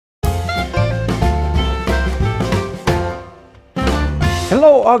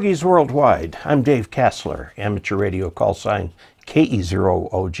Hello, Augies Worldwide. I'm Dave Kassler, amateur radio call sign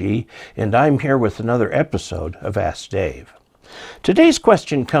KE0OG, and I'm here with another episode of Ask Dave. Today's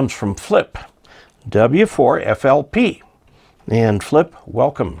question comes from Flip, W4FLP. And Flip,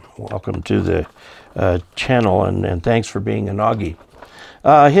 welcome. Welcome to the channel, and thanks for being an Augie.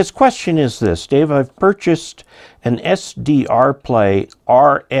 His question is this: Dave, I've purchased an SDRPlay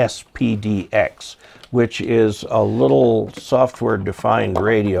RSP-DX, which is a little software-defined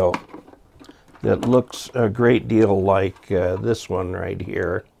radio that looks a great deal like this one right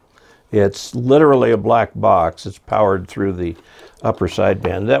here. It's literally a black box. It's powered through the upper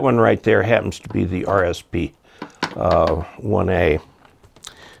sideband. That one right there happens to be the RSP 1A.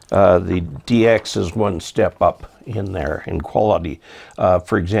 The DX is one step up in there in quality.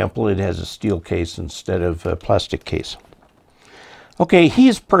 For example, it has a steel case instead of a plastic case. Okay,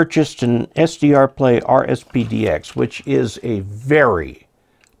 he's purchased an SDRPlay RSP-DX, which is a very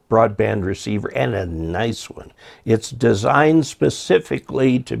broadband receiver and a nice one. It's designed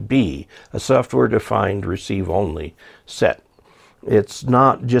specifically to be a software-defined receive-only set. It's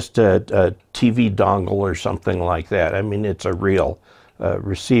not just a TV dongle or something like that. I mean, it's a real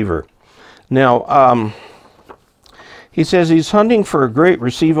receiver. Now, he says he's hunting for a great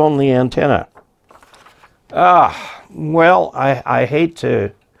receive-only antenna. Well, I hate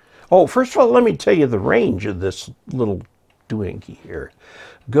to... Oh, first of all, let me tell you the range of this little doohickey here.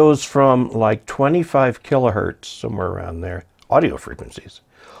 Goes from like 25 kilohertz, somewhere around there, audio frequencies,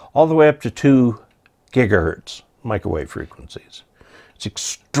 all the way up to 2 gigahertz microwave frequencies. It's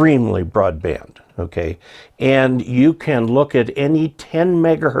extremely broadband, okay? And you can look at any 10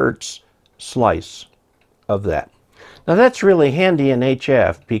 megahertz slice of that. Now that's really handy in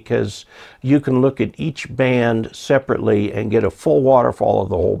HF because you can look at each band separately and get a full waterfall of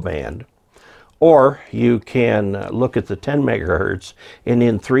the whole band. Or you can look at the 10 megahertz and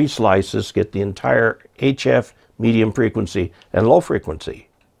in 3 slices get the entire HF, medium frequency, and low frequency,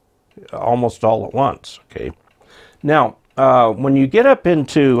 almost all at once, okay? Now, when you get up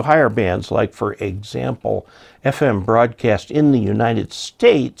into higher bands, like for example, FM broadcast in the United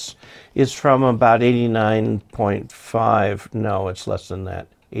States is from about 89.5, no, it's less than that,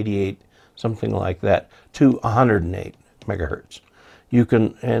 88, something like that, to 108 megahertz. You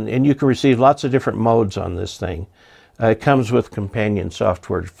can, and you can receive lots of different modes on this thing. It comes with companion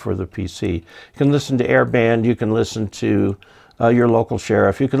software for the PC. You can listen to airband, you can listen to your local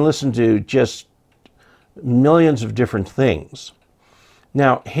sheriff, you can listen to just millions of different things.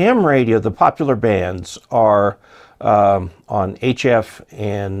 Now, ham radio, the popular bands are on HF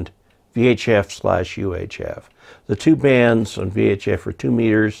and VHF/UHF. The 2 bands on VHF are 2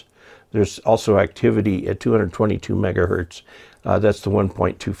 meters. There's also activity at 222 megahertz. That's the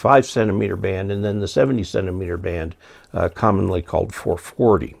 1.25 centimeter band, and then the 70 centimeter band, commonly called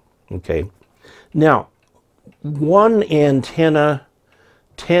 440. Okay. Now, one antenna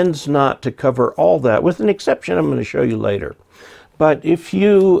tends not to cover all that, with an exception I'm going to show you later. But if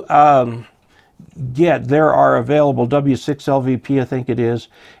you there are available W6LVP, I think it is,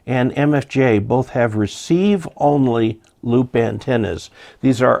 and MFJ, both have receive-only loop antennas.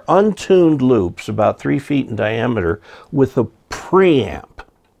 These are untuned loops, about 3 feet in diameter, with a preamp,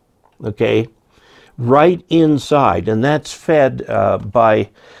 okay, right inside, and that's fed by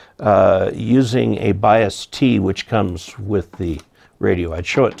using a bias T, which comes with the radio. I'd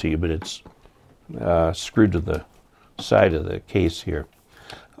show it to you, but it's screwed to the side of the case here.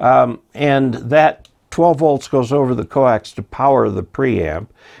 And that 12 volts goes over the coax to power the preamp,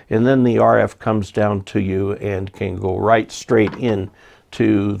 and then the RF comes down to you and can go right straight in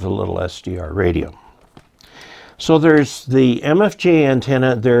to the little SDR radio. So there's the MFJ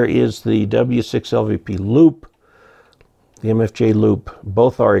antenna, there is the W6LVP loop, the MFJ loop.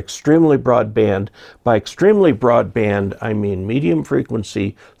 Both are extremely broadband. By extremely broadband, I mean medium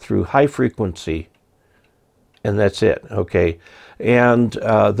frequency through high frequency, and that's it, okay? And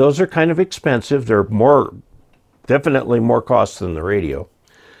those are kind of expensive. They're definitely more cost than the radio.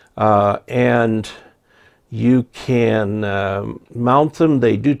 And you can mount them.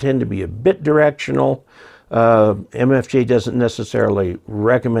 They do tend to be a bit directional. MFJ doesn't necessarily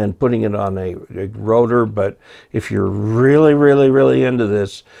recommend putting it on a rotor, but if you're really, really, really into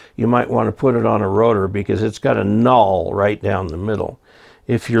this, you might want to put it on a rotor because it's got a null right down the middle.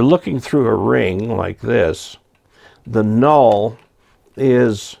 If you're looking through a ring like this, the null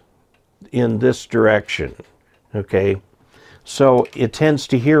is in this direction, okay? So it tends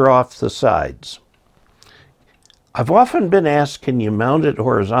to hear off the sides. I've often been asked, can you mount it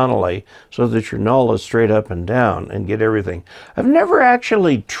horizontally so that your null is straight up and down and get everything? I've never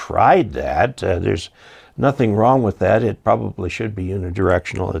actually tried that. There's Nothing wrong with that. It probably should be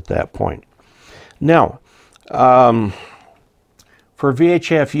unidirectional at that point. Now, for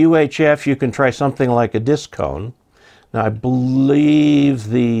VHF, UHF, you can try something like a disc cone. Now, I believe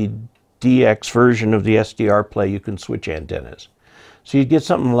the DX version of the SDRPlay, you can switch antennas. So you get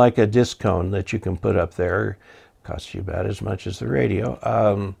something like a disc cone that you can put up there. Costs you about as much as the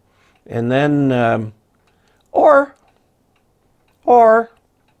radio. And then, or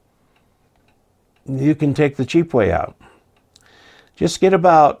you can take the cheap way out. Just get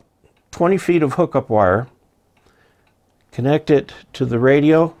about 20 feet of hookup wire, connect it to the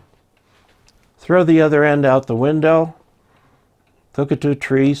radio, throw the other end out the window, hook it to a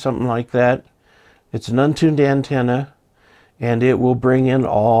tree, something like that. It's an untuned antenna, and it will bring in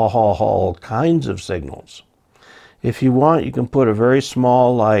all kinds of signals. If you want, you can put a very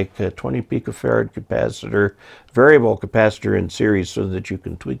small, like a 20 picofarad capacitor, variable capacitor in series so that you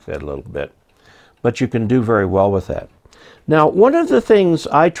can tweak that a little bit. But you can do very well with that. Now, one of the things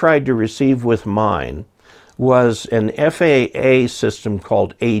I tried to receive with mine was an FAA system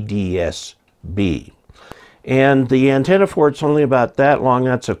called ADS-B. And the antenna for it's only about that long.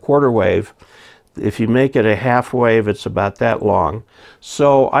 That's a quarter wave. If you make it a half wave, it's about that long.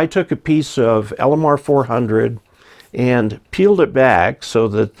 So I took a piece of LMR 400 and peeled it back so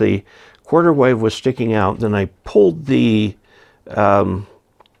that the quarter wave was sticking out. Then I pulled the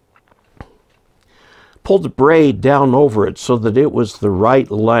braid down over it so that it was the right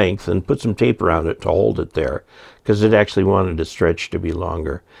length, and put some tape around it to hold it there because it actually wanted to stretch to be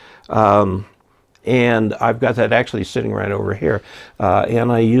longer. And I've got that actually sitting right over here.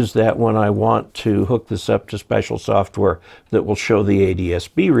 And I use that when I want to hook this up to special software that will show the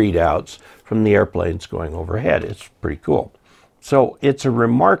ADS-B readouts from the airplanes going overhead. It's pretty cool. So it's a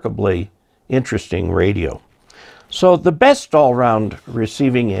remarkably interesting radio. So the best all-round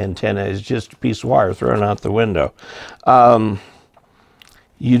receiving antenna is just a piece of wire thrown out the window.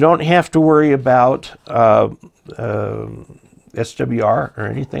 You don't have to worry about SWR or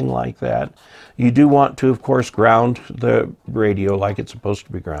anything like that. You do want to, of course, ground the radio like it's supposed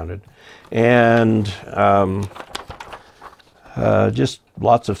to be grounded. And just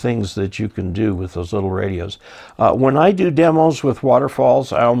lots of things that you can do with those little radios. When I do demos with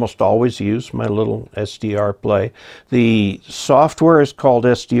waterfalls, I almost always use my little SDRPlay. The software is called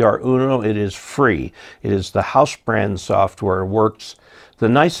SDR Uno. It is free. It is the house brand software. It works. The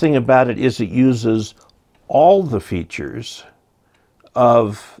nice thing about it is it uses all the features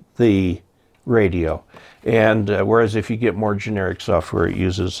of the radio. And whereas if you get more generic software, it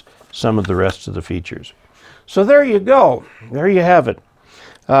uses some of the rest of the features. So there you go. There you have it.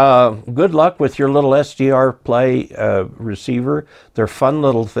 Good luck with your little SDRPlay receiver. They're fun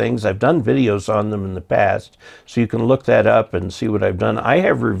little things. I've done videos on them in the past, so you can look that up and see what I've done. I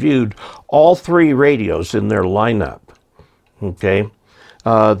have reviewed all three radios in their lineup. Okay.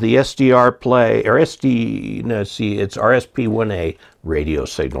 The SDRPlay, or it's RSP-1A, radio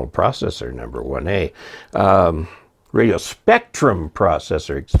signal processor number 1A. Radio spectrum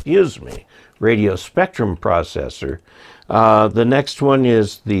processor, excuse me. Radio spectrum processor. The next one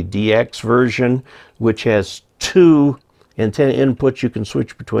is the DX version, which has 2 antenna inputs you can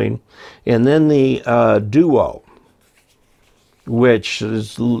switch between. And then the Duo, which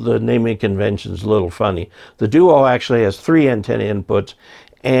is, the naming convention is a little funny. The Duo actually has 3 antenna inputs,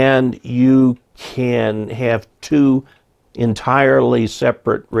 and you can have 2 entirely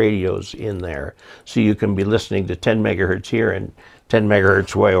separate radios in there. So you can be listening to 10 megahertz here and 10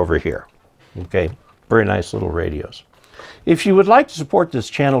 megahertz way over here. Okay, very nice little radios. If you would like to support this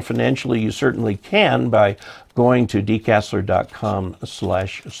channel financially, you certainly can by going to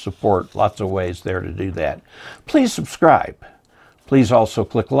dcasler.com/support. Lots of ways there to do that. Please subscribe. Please also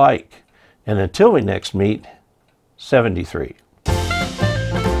click like. And until we next meet, 73.